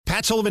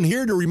Matt Sullivan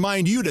here to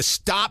remind you to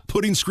stop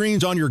putting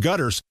screens on your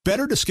gutters.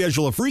 Better to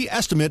schedule a free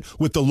estimate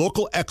with the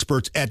local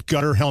experts at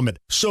Gutter Helmet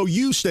so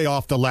you stay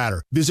off the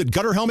ladder. Visit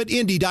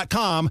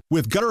GutterHelmetIndy.com.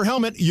 With Gutter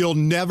Helmet, you'll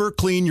never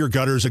clean your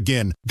gutters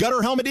again.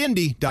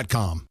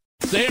 GutterHelmetIndy.com.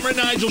 The Hammer and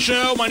Nigel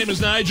Show. My name is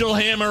Nigel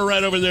Hammer,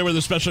 right over there with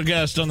a special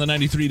guest on the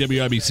 93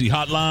 WIBC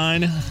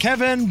hotline.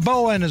 Kevin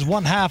Bowen is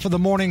one half of the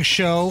morning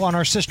show on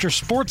our sister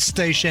sports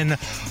station,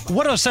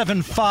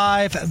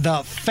 107.5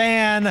 The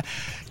Fan.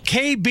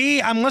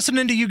 KB, I'm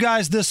listening to you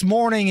guys this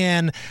morning,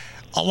 and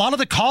a lot of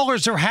the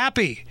callers are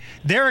happy.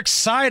 They're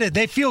excited.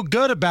 They feel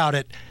good about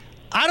it.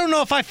 I don't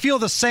know if I feel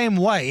the same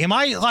way. Am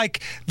I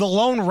like the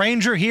Lone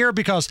Ranger here?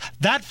 Because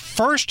that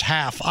first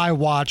half I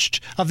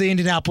watched of the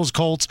Indianapolis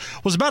Colts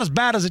was about as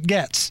bad as it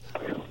gets.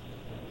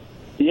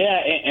 Yeah,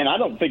 and I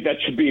don't think that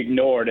should be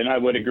ignored, and I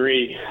would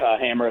agree,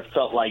 Hammer. It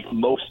felt like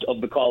most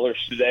of the callers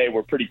today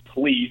were pretty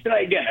pleased. And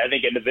again, I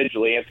think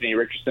individually, Anthony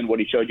Richardson, what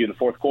he showed you in the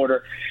fourth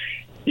quarter,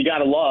 you got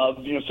to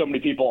love, so many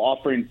people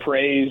offering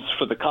praise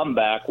for the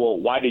comeback. Well,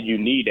 why did you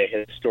need a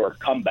historic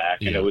comeback?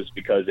 Yeah. And it was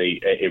because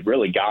a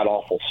really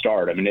god-awful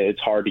start. I mean, it's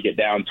hard to get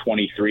down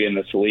 23 in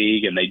this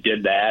league, and they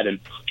did that. And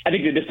I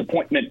think the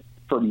disappointment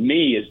for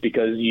me is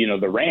because,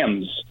 the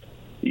Rams,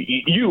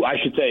 I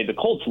should say, the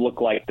Colts look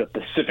like the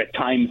Pacific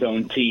time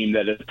zone team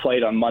that had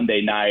played on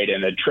Monday night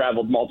and had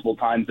traveled multiple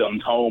time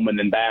zones home and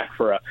then back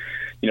for a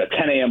 10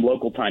 a.m.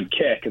 local time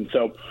kick. And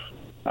so,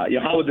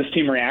 how would this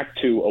team react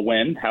to a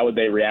win? How would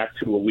they react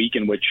to a week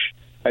in which,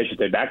 I should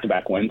say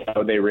back-to-back wins, how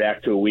would they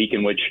react to a week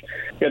in which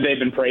they've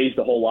been praised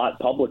a whole lot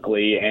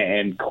publicly,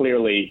 and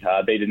clearly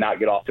they did not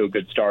get off to a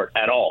good start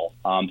at all.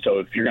 So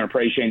if you're going to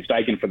praise Shane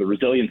Steichen for the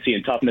resiliency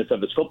and toughness of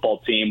his football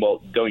team,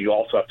 well, don't you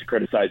also have to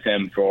criticize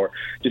him for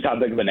just how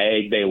big of an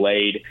egg they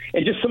laid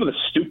and just some of the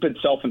stupid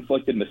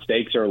self-inflicted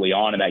mistakes early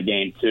on in that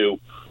game, too,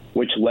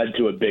 which led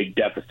to a big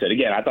deficit.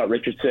 Again, I thought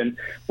Richardson,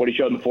 what he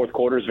showed in the fourth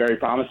quarter is very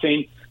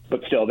promising,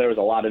 but still, there was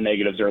a lot of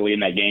negatives early in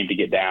that game to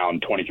get down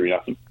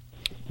 23-0.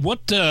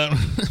 What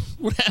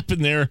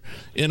happened there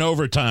in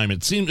overtime?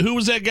 It seemed, who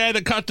was that guy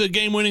that caught the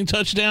game-winning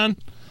touchdown?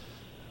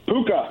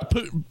 Puka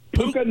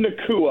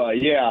Nacua,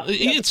 yeah.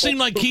 It seemed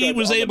like he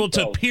was able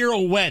to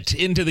pirouette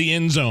into the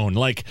end zone.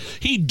 Like,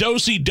 he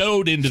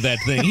do-si-doed into that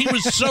thing. He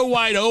was so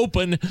wide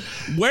open.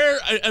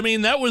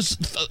 That was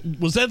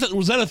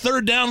that a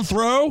third down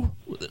throw?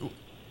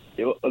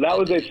 That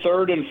was a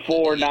 3rd and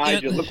 4,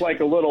 Nigel. It looked like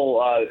a little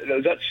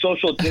was that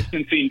social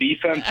distancing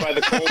defense by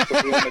the Colts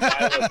that we want to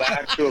dial it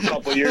back to a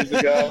couple years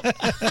ago.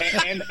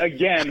 And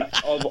again,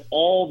 of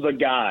all the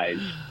guys,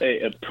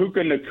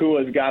 Puka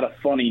Nacua's got a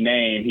funny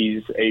name.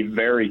 He's a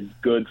very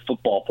good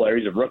football player.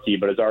 He's a rookie,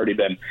 but has already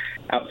been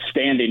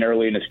outstanding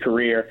early in his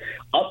career.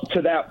 Up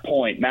to that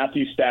point,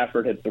 Matthew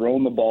Stafford had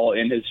thrown the ball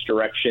in his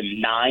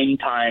direction 9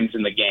 times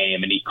in the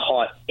game, and he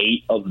caught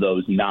 8 of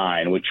those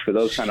 9, which for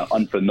those kind of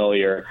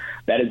unfamiliar,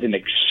 that is an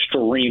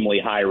extremely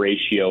high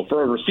ratio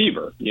for a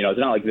receiver. It's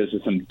not like this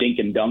is some dink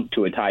and dunk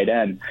to a tight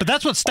end. But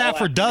that's what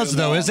Stafford does,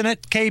 though, isn't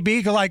it,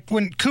 KB? Like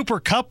when Cooper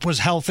Kupp was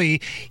healthy,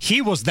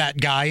 he was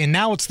that guy, and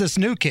now it's this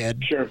new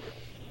kid. Sure.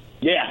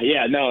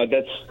 Yeah, no,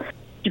 that's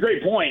a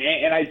great point.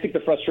 And I think the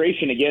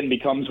frustration, again,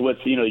 becomes with,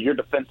 your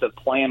defensive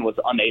plan was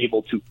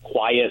unable to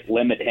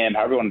limit him,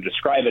 however you want to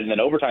describe it, and then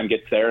overtime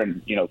gets there,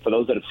 and, for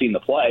those that have seen the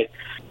play,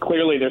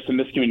 clearly there's some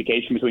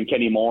miscommunication between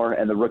Kenny Moore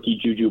and the rookie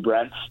Juju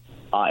Brents.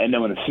 And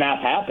then when the snap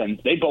happens,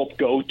 they both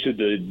go to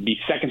the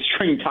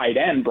second-string tight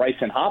end,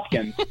 Bryson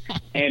Hopkins.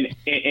 And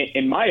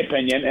in my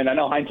opinion, and I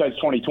know hindsight's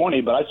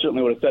 20/20, but I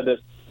certainly would have said this,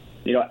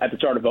 at the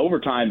start of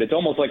overtime. It's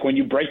almost like when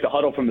you break the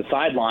huddle from the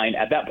sideline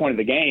at that point of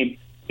the game,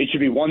 it should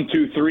be 1,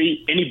 2,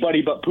 3,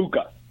 anybody but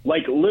Puka.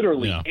 Like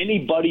literally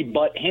anybody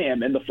but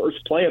him. In the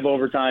first play of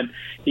overtime,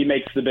 he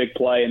makes the big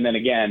play, and then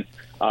again,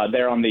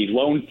 there on the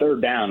lone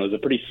 3rd down, it was a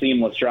pretty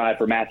seamless drive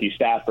for Matthew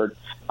Stafford.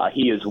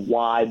 He is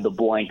wide, the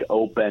blank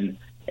open,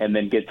 and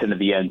then gets into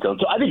the end zone.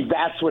 So I think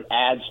that's what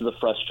adds to the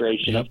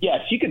frustration of,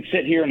 yes, you can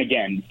sit here and,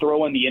 again,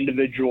 throw in the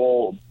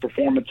individual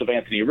performance of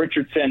Anthony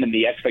Richardson, and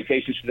the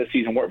expectations for this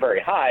season weren't very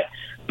high.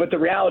 But the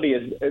reality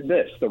is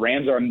this. The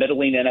Rams are a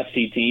middling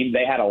NFC team.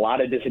 They had a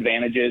lot of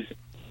disadvantages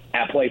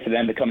at play for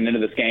them to coming into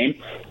this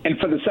game. And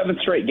for the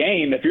 7th straight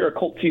game, if you're a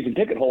Colts season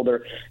ticket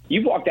holder,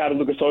 you've walked out of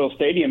Lucas Oil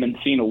Stadium and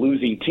seen a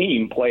losing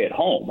team play at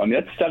home. I mean,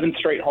 that's 7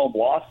 straight home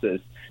losses.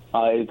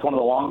 It's one of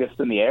the longest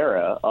in the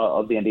era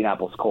of the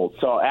Indianapolis Colts.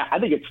 So I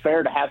think it's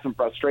fair to have some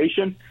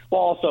frustration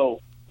while also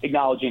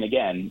acknowledging,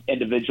 again,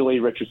 individually,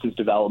 Richardson's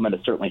development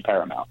is certainly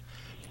paramount.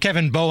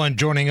 Kevin Bowen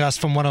joining us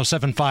from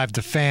 107.5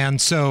 The Fan.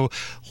 So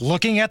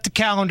looking at the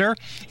calendar,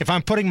 if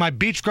I'm putting my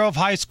Beech Grove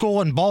High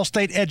School and Ball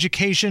State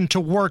education to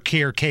work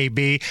here,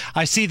 KB,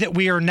 I see that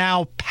we are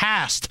now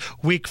past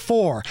week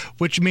 4,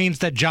 which means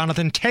that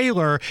Jonathan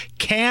Taylor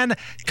can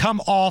come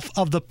off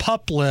of the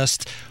PUP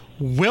list.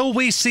 Will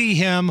we see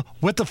him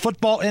with the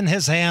football in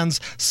his hands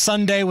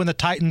Sunday when the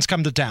Titans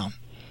come to town?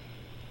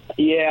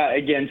 Yeah,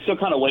 again, still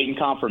kind of waiting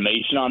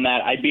confirmation on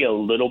that. I'd be a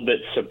little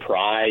bit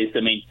surprised. I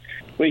mean,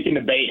 we can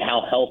debate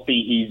how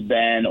healthy he's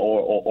been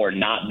or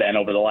not been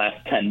over the last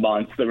 10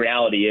 months. The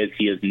reality is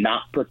he has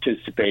not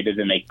participated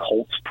in a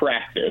Colts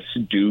practice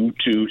due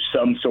to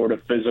some sort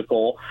of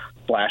physical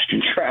 /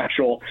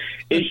 contractual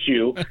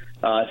issue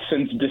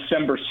since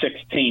December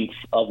 16th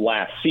of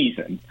last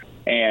season.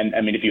 And,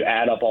 I mean, if you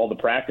add up all the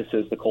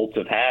practices the Colts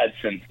have had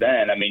since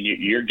then, I mean,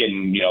 you're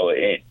getting,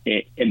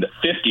 in the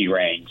 50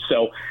 range.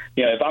 So,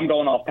 if I'm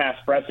going off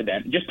past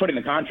precedent, just putting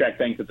the contract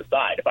thing to the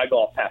side, if I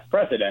go off past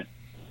precedent,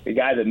 the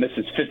guy that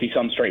misses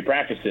 50-some straight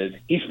practices,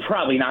 he's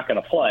probably not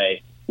going to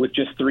play with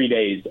just 3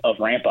 days of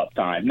ramp-up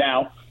time.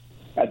 Now,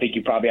 I think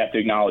you probably have to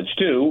acknowledge,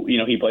 too,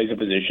 he plays a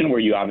position where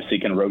you obviously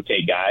can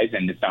rotate guys,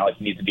 and it's not like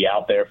he needs to be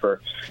out there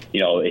for,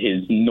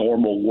 his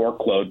normal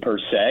workload per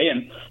se.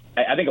 And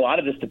I think a lot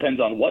of this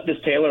depends on what does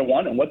Taylor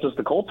want and what does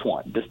the Colts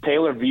want. Does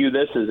Taylor view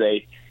this as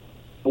a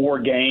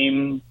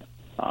 4-game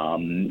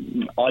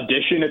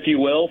audition, if you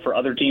will, for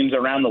other teams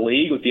around the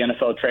league with the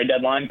NFL trade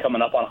deadline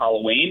coming up on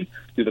Halloween?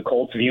 Do the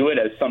Colts view it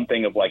as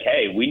something of like,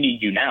 hey, we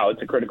need you now.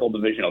 It's a critical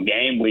divisional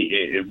game.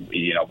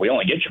 We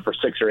only get you for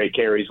 6 or 8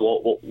 carries.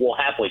 We'll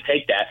happily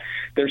take that.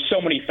 There's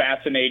so many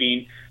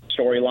fascinating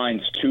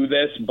storylines to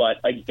this, but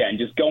again,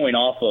 just going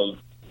off of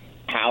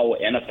how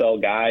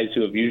NFL guys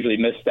who have usually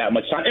missed that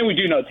much time, and we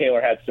do know Taylor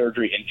had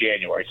surgery in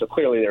January, so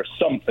clearly there's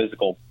some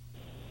physical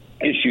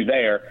issue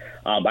there.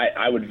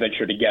 I would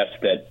venture to guess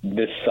that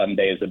this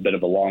Sunday is a bit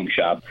of a long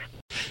shot.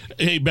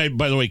 Hey, by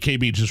the way,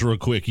 KB, just real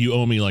quick, you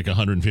owe me like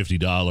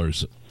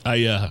 $150.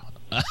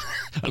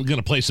 I'm going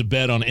to place a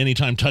bet on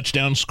anytime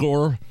touchdown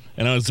score,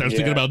 and I was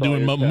thinking about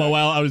doing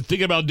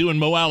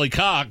Mo Alley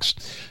Cox.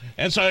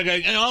 And so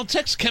I'll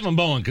text Kevin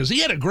Bowen because he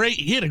had a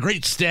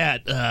great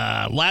stat.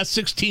 Last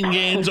 16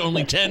 games,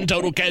 only 10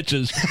 total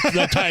catches.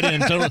 The tight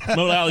end,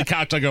 Mo Alley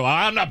Cox. I go,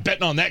 I'm not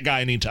betting on that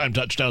guy anytime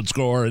touchdown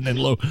score. And then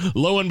lo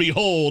and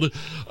behold,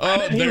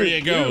 there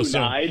you go. So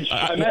I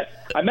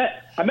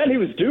meant he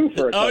was due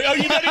for a touchdown. Oh,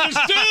 you meant he was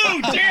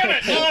due? Damn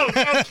it! Oh,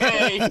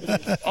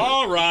 okay.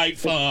 All right,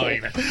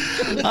 fine.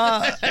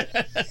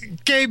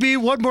 KB,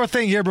 one more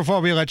thing here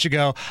before we let you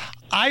go.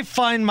 I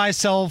find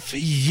myself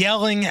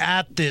yelling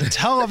at the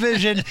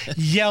television,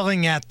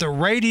 yelling at the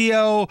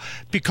radio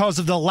because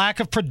of the lack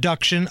of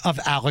production of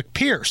Alec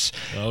Pierce.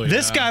 Oh, yeah.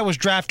 This guy was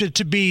drafted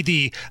to be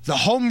the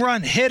home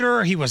run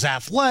hitter. He was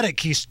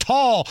athletic. He's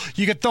tall.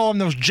 You could throw him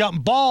those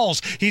jump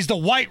balls. He's the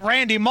white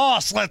Randy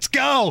Moss. Let's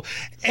go.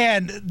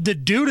 And the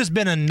dude has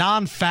been a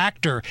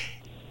non-factor.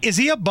 Is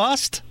he a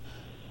bust?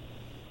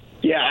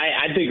 Yeah,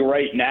 I think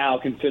right now,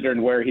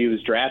 considering where he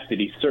was drafted,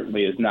 he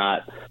certainly has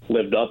not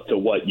lived up to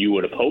what you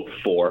would have hoped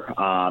for.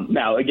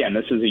 Now, again,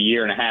 this is a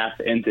year and a half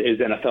into his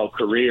NFL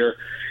career.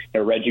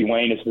 Reggie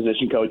Wayne, his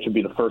position coach, would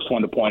be the first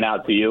one to point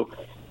out to you.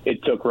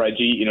 It took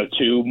Reggie,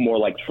 2, more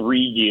like 3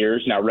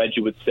 years. Now,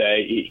 Reggie would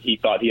say he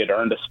thought he had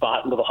earned a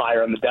spot a little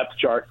higher on the depth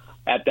chart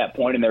at that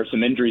point, and there were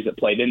some injuries that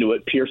played into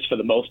it. Pierce, for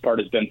the most part,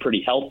 has been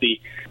pretty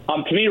healthy.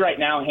 To me right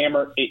now,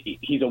 Hammer,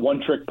 he's a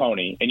one-trick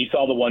pony, and you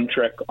saw the one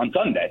trick on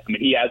Sunday. I mean,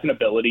 he has an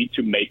ability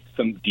to make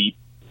some deep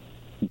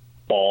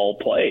ball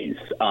plays.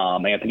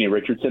 Anthony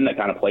Richardson, that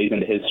kind of plays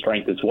into his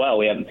strength as well.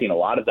 We haven't seen a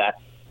lot of that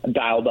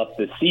dialed up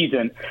this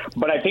season.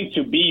 But I think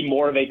to be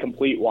more of a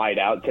complete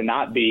wideout, to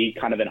not be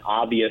kind of an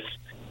obvious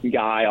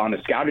guy on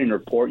a scouting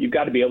report, you've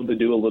got to be able to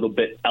do a little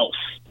bit else.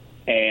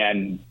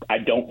 And I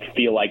don't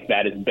feel like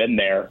that has been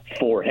there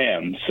for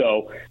him.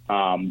 So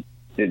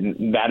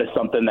that is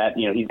something that,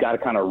 he's got to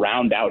kind of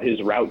round out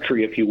his route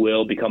tree, if you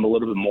will, become a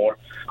little bit more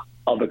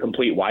of a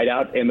complete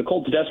wideout. And the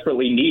Colts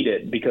desperately need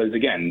it because,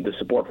 again, the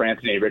support for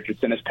Anthony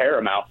Richardson is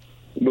paramount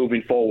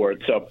moving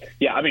forward. So,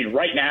 yeah, I mean,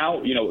 right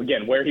now,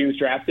 again, where he was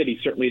drafted, he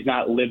certainly has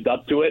not lived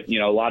up to it.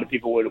 A lot of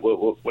people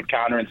would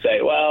counter and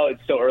say, well,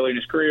 it's still early in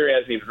his career. He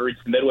hasn't even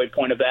reached the midway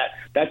point of that.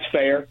 That's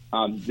fair.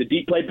 The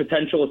deep play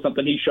potential is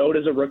something he showed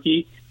as a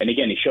rookie. And,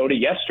 again, he showed it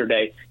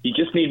yesterday. You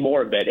just need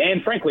more of it.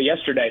 And, frankly,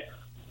 yesterday,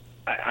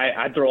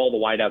 I throw all the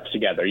wideouts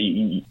together.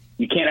 You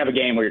can't have a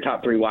game where your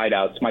top 3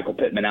 wideouts, Michael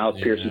Pittman, Alex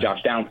Pierce, and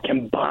Josh Downs,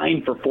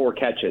 combined for 4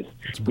 catches.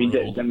 I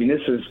mean,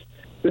 this is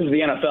the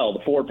NFL.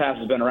 The forward pass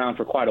has been around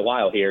for quite a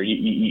while here.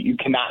 You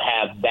cannot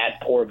have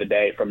that poor of a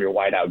day from your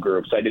wideout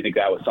group. So I did think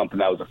that was something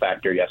that was a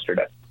factor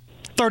yesterday.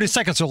 30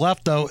 seconds are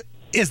left, though.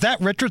 Is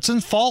that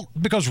Richardson's fault?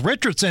 Because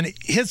Richardson,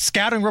 his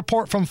scouting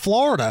report from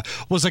Florida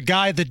was a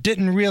guy that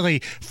didn't really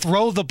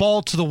throw the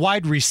ball to the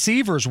wide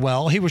receivers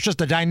well. He was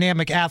just a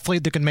dynamic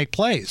athlete that could make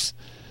plays.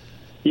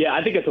 Yeah,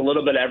 I think it's a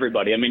little bit of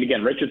everybody. I mean,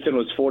 again, Richardson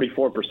was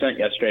 44%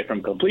 yesterday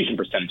from a completion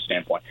percentage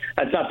standpoint.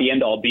 That's not the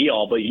end-all,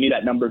 be-all, but you need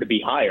that number to be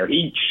higher.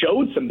 He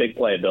showed some big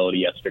playability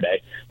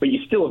yesterday, but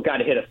you still have got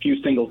to hit a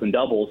few singles and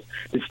doubles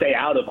to stay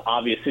out of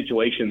obvious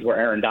situations where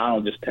Aaron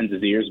Donald just pins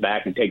his ears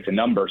back and takes a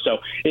number. So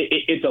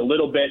it's a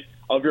little bit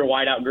of your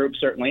wideout group,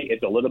 certainly.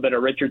 It's a little bit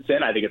of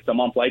Richardson. I think it's some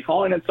on play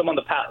calling and some on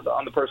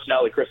the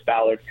personnel that Chris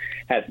Ballard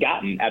has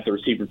gotten at the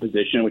receiver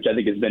position, which I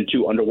think has been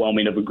too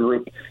underwhelming of a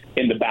group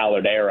in the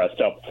Ballard era.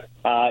 So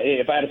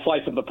if I had a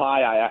slice of the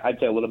pie, I'd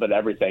say a little bit of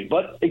everything.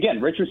 But, again,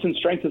 Richardson's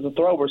strength as a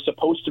thrower is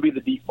supposed to be the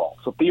default.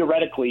 So,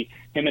 theoretically,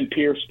 him and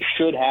Pierce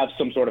should have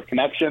some sort of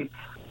connection.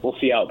 we'll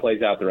see how it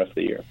plays out the rest of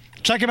the year.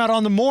 Check him out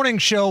on the morning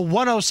show,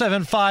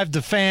 107.5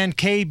 The Fan,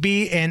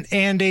 KB and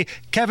Andy.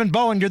 Kevin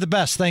Bowen, you're the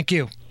best. Thank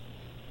you.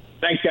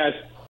 Thanks, guys.